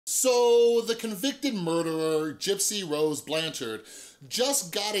So the convicted murderer, Gypsy Rose Blanchard,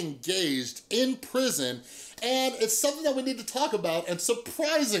 just got engaged in prison, and it's something that we need to talk about, and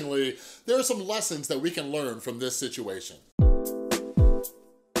surprisingly, there are some lessons that we can learn from this situation.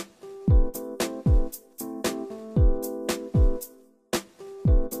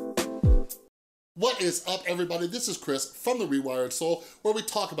 What is up, everybody? This is Chris from the Rewired Soul, where we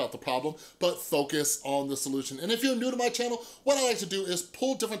talk about the problem, but focus on the solution. And if you're new to my channel, what I like to do is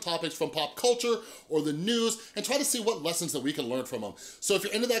pull different topics from pop culture or the news and try to see what lessons that we can learn from them. So if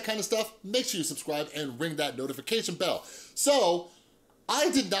you're into that kind of stuff, make sure you subscribe and ring that notification bell. So,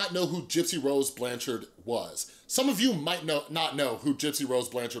 I did not know who Gypsy Rose Blanchard was. Some of you might not know who Gypsy Rose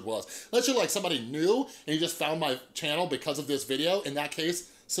Blanchard was. Unless you're like somebody new and you just found my channel because of this video. In that case,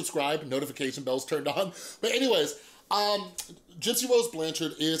 subscribe, notification bells turned on. But anyways, Gypsy Rose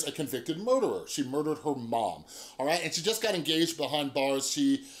Blanchard is a convicted murderer. She murdered her mom, all right? And she just got engaged behind bars.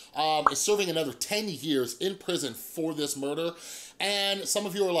 She is serving another 10 years in prison for this murder. And some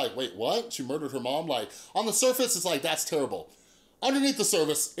of you are like, wait, what? She murdered her mom? Like, on the surface, it's like, that's terrible. Underneath the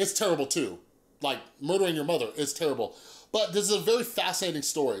surface, it's terrible too. Like, murdering your mother is terrible. But this is a very fascinating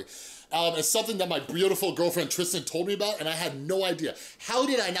story. It's something that my beautiful girlfriend Tristan told me about, and I had no idea. How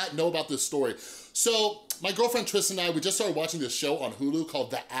did I not know about this story? So, my girlfriend Tristan and I, we just started watching this show on Hulu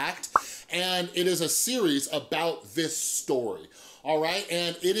called The Act, and it is a series about this story, all right?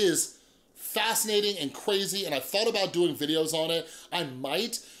 And it is fascinating and crazy, and I thought about doing videos on it. I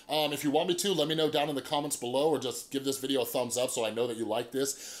might. If you want me to, let me know down in the comments below, or just give this video a thumbs up so I know that you like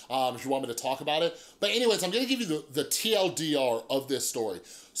this, if you want me to talk about it. But anyways, I'm gonna give you the TLDR of this story.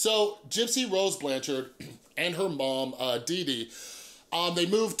 So, Gypsy Rose Blanchard and her mom, Dee Dee, they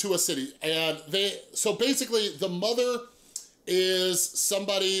moved to a city, and so basically the mother is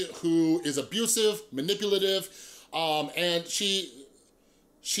somebody who is abusive, manipulative, and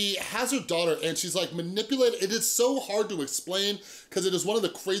she has her daughter, and she's like manipulated. It is so hard to explain because it is one of the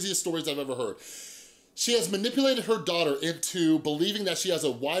craziest stories I've ever heard. She has manipulated her daughter into believing that she has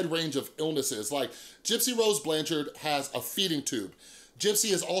a wide range of illnesses. Like, Gypsy Rose Blanchard has a feeding tube.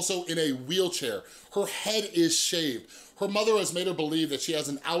 Gypsy is also in a wheelchair. Her head is shaved. Her mother has made her believe that she has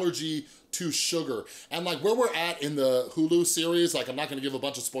an allergy to sugar. And like where we're at in the Hulu series, like I'm not gonna give a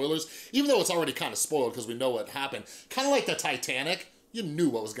bunch of spoilers, even though it's already kind of spoiled because we know what happened. Kind of like the Titanic. You knew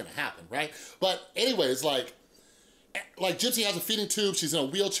what was gonna happen, right? But anyways, like Gypsy has a feeding tube, she's in a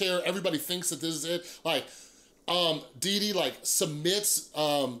wheelchair, everybody thinks that this is it. Like, Dee Dee like submits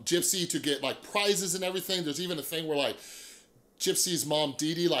Gypsy to get like prizes and everything. There's even a thing where like Gypsy's mom,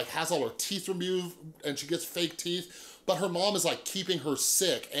 Dee Dee, like has all her teeth removed and she gets fake teeth, but her mom is like keeping her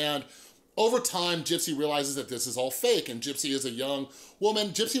sick. And over time, Gypsy realizes that this is all fake, and Gypsy is a young woman.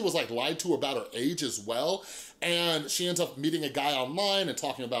 Gypsy was like lied to about her age as well, and she ends up meeting a guy online and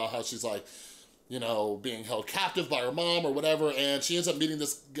talking about how she's like, you know, being held captive by her mom or whatever, and she ends up meeting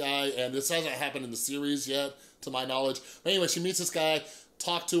this guy, and this hasn't happened in the series yet, to my knowledge. But anyway, she meets this guy,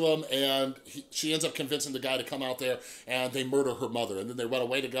 talk to him, and she ends up convincing the guy to come out there, and they murder her mother, and then they run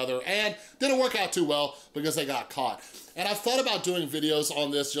away together, and didn't work out too well because they got caught. And I've thought about doing videos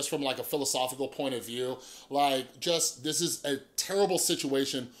on this just from like a philosophical point of view, like just, this is a terrible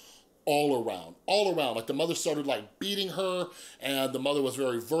situation all around. Like the mother started like beating her, and the mother was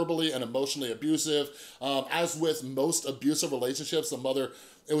very verbally and emotionally abusive. As with most abusive relationships, the mother,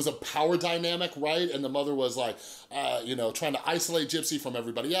 it was a power dynamic, right? And the mother was like, you know, trying to isolate Gypsy from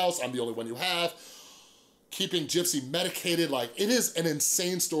everybody else. I'm the only one you have. Keeping Gypsy medicated. Like, it is an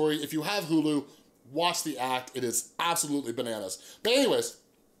insane story. If you have Hulu, watch The Act. It is absolutely bananas. But anyways,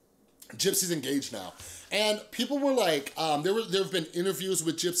 Gypsy's engaged now. And people were like, there have been interviews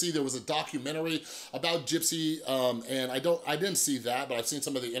with Gypsy. There was a documentary about Gypsy, and I didn't see that, but I've seen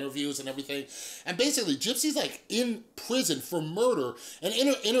some of the interviews and everything. And basically, Gypsy's like in prison for murder. And in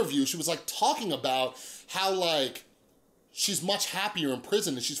her interview, she was like talking about how like she's much happier in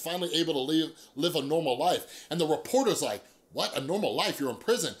prison and she's finally able to live a normal life. And the reporter's like, what, a normal life? You're in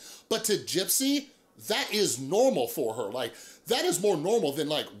prison. But to Gypsy, that is normal for her. Like, that is more normal than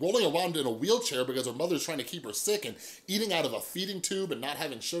like rolling around in a wheelchair because her mother's trying to keep her sick and eating out of a feeding tube and not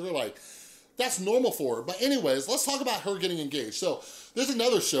having sugar. Like, that's normal for her. But anyways, let's talk about her getting engaged. So there's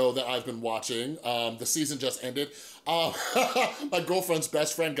another show that I've been watching. The season just ended. My girlfriend's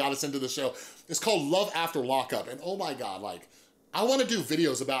best friend got us into the show. It's called Love After Lockup. And oh my God, like, I wanna do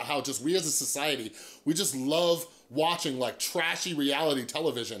videos about how just we as a society, we just love watching like trashy reality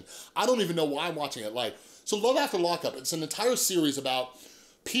television. I don't even know why I'm watching it. Like, so Love After Lockup, it's an entire series about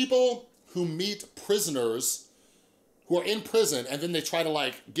people who meet prisoners who are in prison and then they try to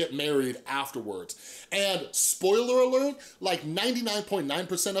like get married afterwards. And spoiler alert, like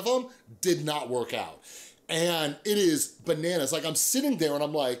 99.9% of them did not work out. And it is bananas. Like I'm sitting there and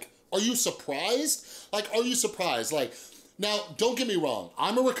I'm like, are you surprised? Like, are you surprised? Like, now, don't get me wrong,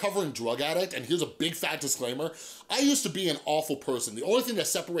 I'm a recovering drug addict, and here's a big fat disclaimer. I used to be an awful person. The only thing that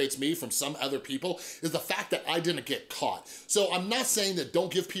separates me from some other people is the fact that I didn't get caught. So I'm not saying that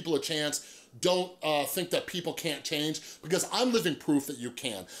don't give people a chance, don't think that people can't change, because I'm living proof that you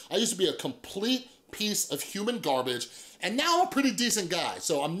can. I used to be a complete piece of human garbage, and now I'm a pretty decent guy.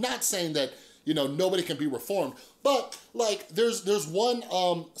 So I'm not saying that, you know, nobody can be reformed, but like there's one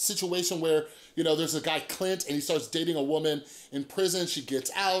situation where, you know, there's a guy, Clint, and he starts dating a woman in prison. She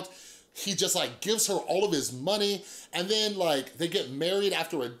gets out. He just like gives her all of his money, and then like they get married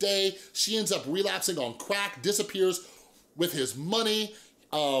after a day. She ends up relapsing on crack, disappears with his money,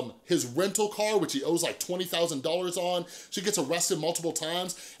 his rental car, which he owes like $20,000 on. She gets arrested multiple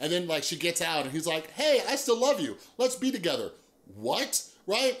times, and then like she gets out and he's like, hey, I still love you. Let's be together. What?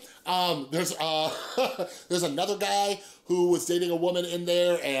 Right? There's another guy who was dating a woman in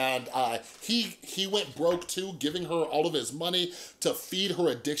there, and he went broke too, giving her all of his money to feed her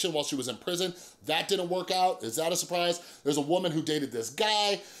addiction while she was in prison. That didn't work out. Is that a surprise? There's a woman who dated this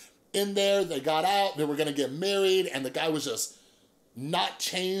guy in there. They got out, they were gonna get married, and the guy was just not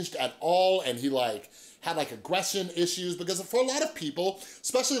changed at all, and he like had like aggression issues, because for a lot of people,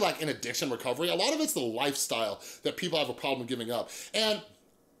 especially like in addiction recovery, a lot of it's the lifestyle that people have a problem giving up. And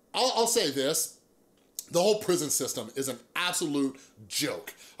I'll say this, the whole prison system is an absolute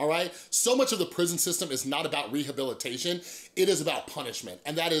joke, all right? So much of the prison system is not about rehabilitation, it is about punishment.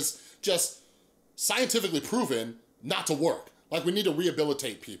 And that is just scientifically proven not to work. Like, we need to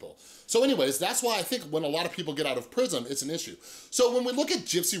rehabilitate people. So anyways, that's why I think when a lot of people get out of prison, it's an issue. So when we look at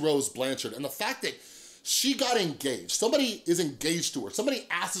Gypsy Rose Blanchard and the fact that she got engaged, somebody is engaged to her, somebody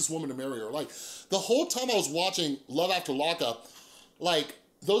asked this woman to marry her. Like, the whole time I was watching Love After Lockup, like,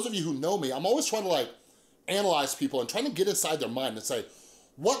 those of you who know me, I'm always trying to like analyze people and trying to get inside their mind and say,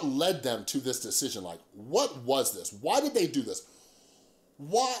 what led them to this decision? Like, what was this? Why did they do this?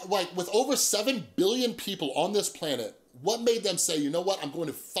 Why, like, with over 7 billion people on this planet, what made them say, you know what, I'm going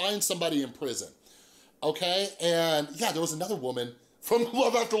to find somebody in prison, okay? And yeah, there was another woman from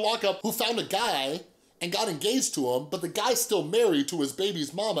Love After Lockup who found a guy and got engaged to him, but the guy's still married to his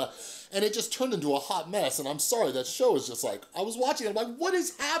baby's mama, and it just turned into a hot mess. And I'm sorry, that show is just like, I was watching it, I'm like, what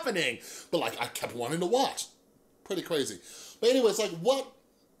is happening? But like, I kept wanting to watch. Pretty crazy. But anyways, like,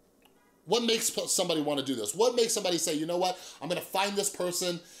 what makes somebody want to do this? What makes somebody say, you know what, I'm gonna find this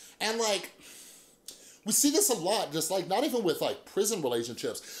person? And like, we see this a lot, just like, not even with like prison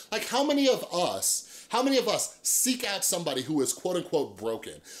relationships. Like, how many of us seek out somebody who is quote unquote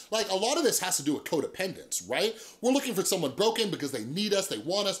broken? Like, a lot of this has to do with codependence, right? We're looking for someone broken because they need us, they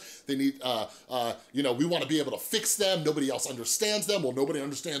want us, they need, you know, we want to be able to fix them, nobody else understands them, well, nobody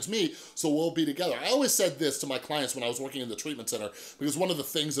understands me, so we'll be together. I always said this to my clients when I was working in the treatment center, because one of the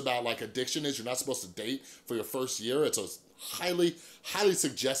things about like addiction is you're not supposed to date for your first year. It's a highly, highly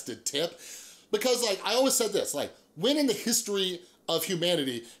suggested tip. Because like, I always said this, like, when in the history of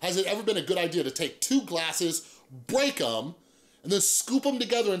humanity has it ever been a good idea to take 2 glasses, break them, and then scoop them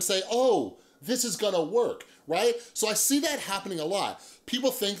together and say, oh, this is gonna work, right? So I see that happening a lot.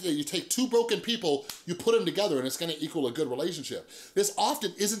 People think that you take 2 broken people, you put them together and it's gonna equal a good relationship. This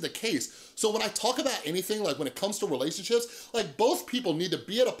often isn't the case. So when I talk about anything, like when it comes to relationships, like both people need to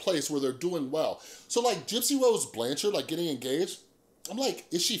be at a place where they're doing well. So like Gypsy Rose Blanchard, like getting engaged, I'm like,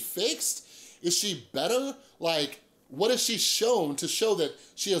 is she fixed? Is she better? Like, what has she shown to show that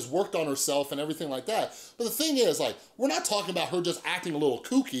she has worked on herself and everything like that? But the thing is, like, we're not talking about her just acting a little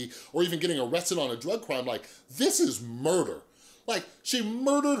kooky or even getting arrested on a drug crime. Like, this is murder. Like, she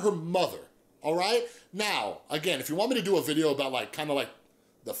murdered her mother, all right? Now, again, if you want me to do a video about like, kind of like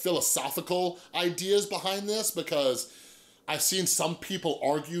the philosophical ideas behind this, because I've seen some people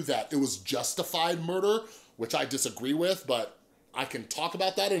argue that it was justified murder, which I disagree with, but I can talk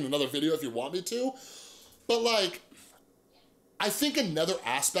about that in another video if you want me to. But like, I think another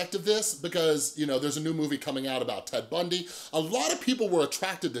aspect of this, because, you know, there's a new movie coming out about Ted Bundy. A lot of people were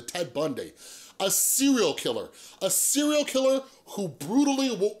attracted to Ted Bundy, a serial killer who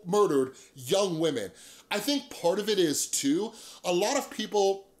brutally murdered young women. I think part of it is too, a lot of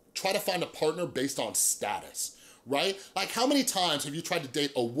people try to find a partner based on status, right? Like, how many times have you tried to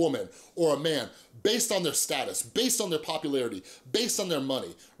date a woman or a man based on their status, based on their popularity, based on their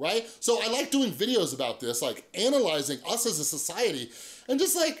money, right? So I like doing videos about this, like analyzing us as a society and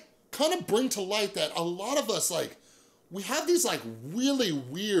just like kind of bring to light that a lot of us, like, we have these like really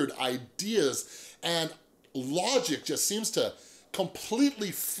weird ideas, and logic just seems to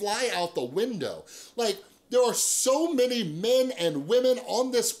completely fly out the window. Like, there are so many men and women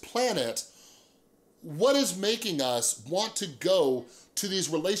on this planet. What is making us want to go to these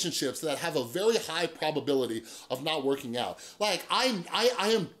relationships that have a very high probability of not working out? Like, I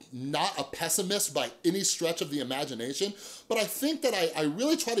am not a pessimist by any stretch of the imagination, but I think that I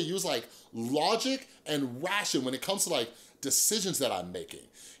really try to use like logic and ration when it comes to like decisions that I'm making.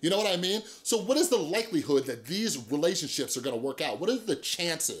 You know what I mean? So what is the likelihood that these relationships are gonna work out? What are the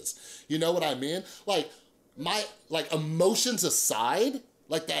chances? You know what I mean? Like, my emotions aside,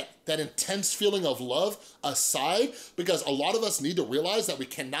 like that intense feeling of love aside, because a lot of us need to realize that we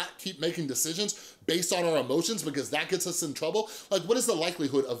cannot keep making decisions based on our emotions because that gets us in trouble. Like, what is the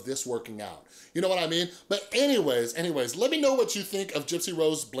likelihood of this working out? You know what I mean? But anyways, let me know what you think of Gypsy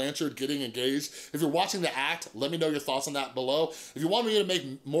Rose Blanchard getting engaged. If you're watching the act, let me know your thoughts on that below. If you want me to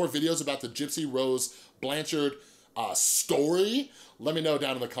make more videos about the Gypsy Rose Blanchard story, let me know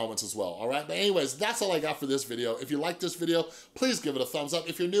down in the comments as well, all right? But anyways, that's all I got for this video. If you like this video, please give it a thumbs up.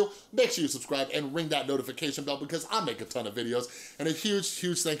 If you're new, make sure you subscribe and ring that notification bell because I make a ton of videos. And a huge,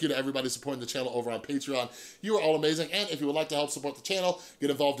 huge thank you to everybody supporting the channel over on Patreon. You are all amazing. And if you would like to help support the channel,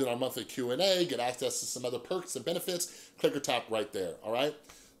 get involved in our monthly Q&A, get access to some other perks and benefits, click or tap right there, all right?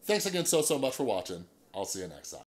 Thanks again so much for watching. I'll see you next time.